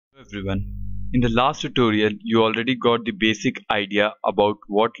Everyone. In the last tutorial, you already got the basic idea about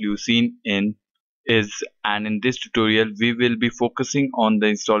what leucine is, and in this tutorial, we will be focusing on the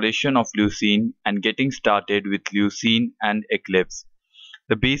installation of leucine and getting started with leucine and Eclipse.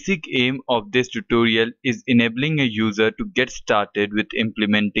 The basic aim of this tutorial is enabling a user to get started with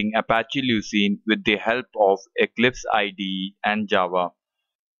implementing Apache Lucene with the help of Eclipse IDE and Java.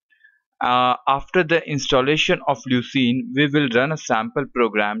 After the installation of Lucene, we will run a sample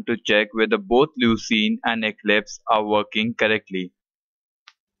program to check whether both Lucene and Eclipse are working correctly.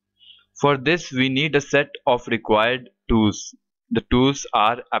 For this, we need a set of required tools. The tools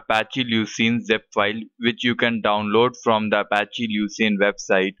are Apache Lucene zip file, which you can download from the Apache Lucene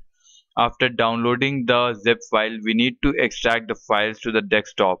website. After downloading the zip file, we need to extract the files to the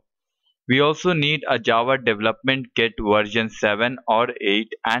desktop. We also need a Java Development Kit version 7 or 8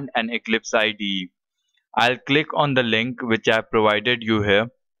 and an Eclipse IDE. I'll click on the link which I have provided you here.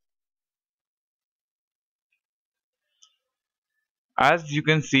 As you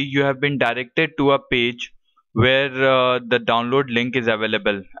can see, you have been directed to a page where the download link is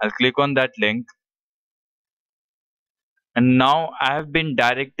available. I'll click on that link. And now I have been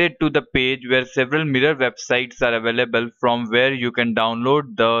directed to the page where several mirror websites are available from where you can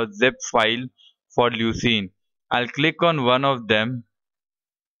download the zip file for Lucene. I'll click on one of them.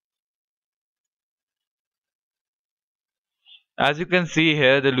 As you can see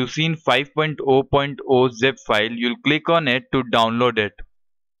here, the Lucene 5.0.0 zip file, you'll click on it to download it.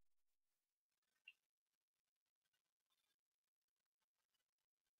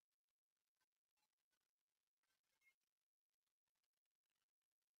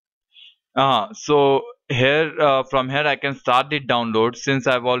 So here from here I can start the download. Since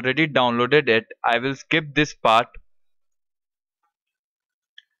I've already downloaded it, I will skip this part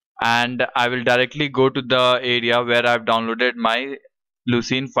and I will directly go to the area where I've downloaded my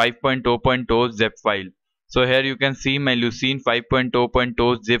Lucene 5.0.0 zip file. So here you can see my Lucene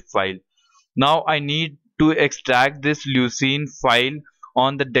 5.0.0 zip file. Now I need to extract this Lucene file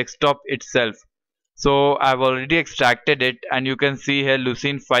on the desktop itself. So I've already extracted it and you can see here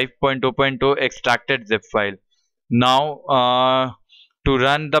Lucene 5.0.0 extracted zip file. Now to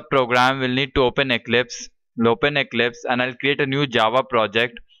run the program we'll need to open Eclipse. We'll open Eclipse and I'll create a new Java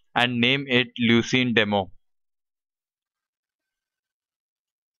project and name it Lucene demo.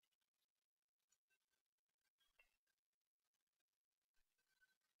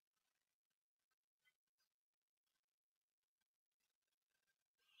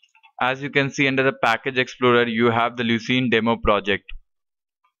 As you can see under the package explorer you have the Lucene demo project.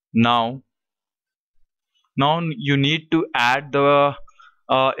 Now you need to add the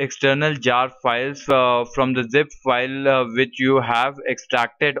external jar files from the zip file which you have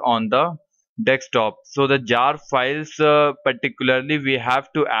extracted on the desktop. So the jar files particularly we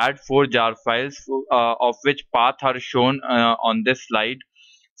have to add 4 jar files of which path are shown on this slide.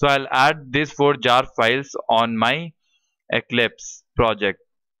 So I'll add these 4 jar files on my Eclipse project.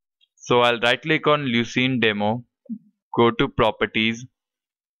 So I'll right click on Lucene demo, go to properties,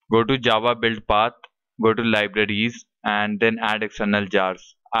 go to Java build path, go to libraries and then add external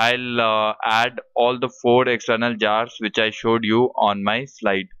jars. I'll add all the 4 external jars which I showed you on my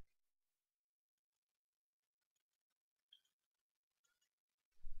slide.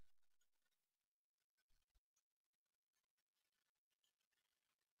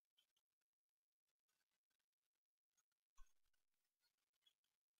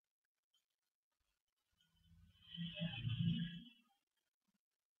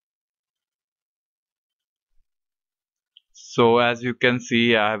 So as you can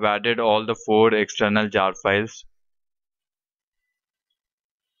see, I have added all the 4 external jar files.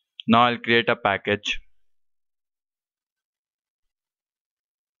 Now I'll create a package.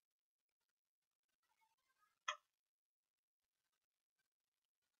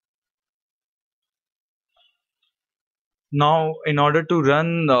 Now in order to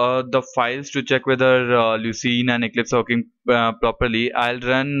run the files to check whether Lucene and Eclipse are working properly, I'll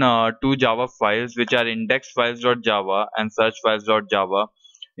run 2 Java files which are indexfiles.java and searchfiles.java.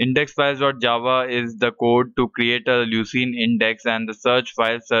 Indexfiles.java is the code to create a Lucene index and the search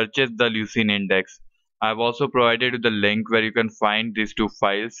file searches the Lucene index. I've also provided you the link where you can find these 2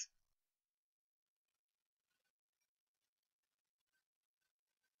 files.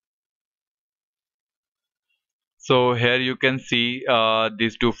 So here you can see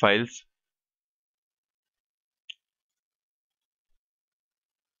these 2 files.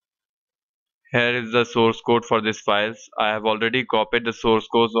 Here is the source code for these files. I have already copied the source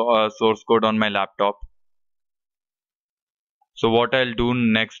code on my laptop. So what I'll do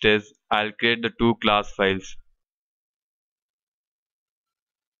next is I'll create the 2 class files.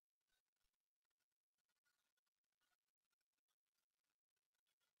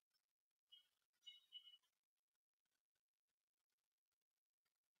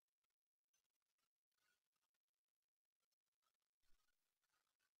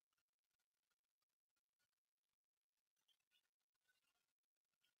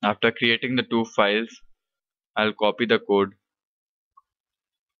 After creating the two files, I'll copy the code,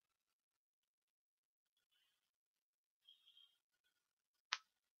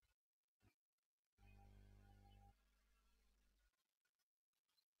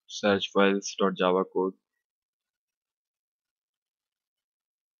 search files.java code.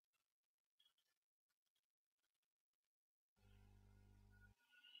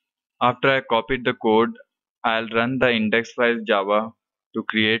 After I copied the code, I'll run the index files Java to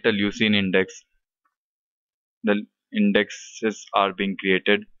create a leucine index. The indexes are being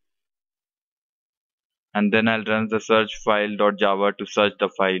created, and then I'll run the search file.java to search the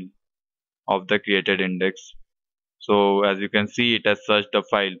file of the created index. So as you can see, it has searched the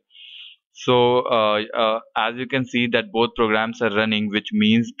file. So as you can see that both programs are running, which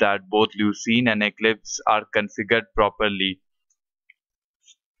means that both Lucene and Eclipse are configured properly.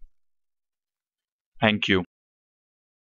 Thank you.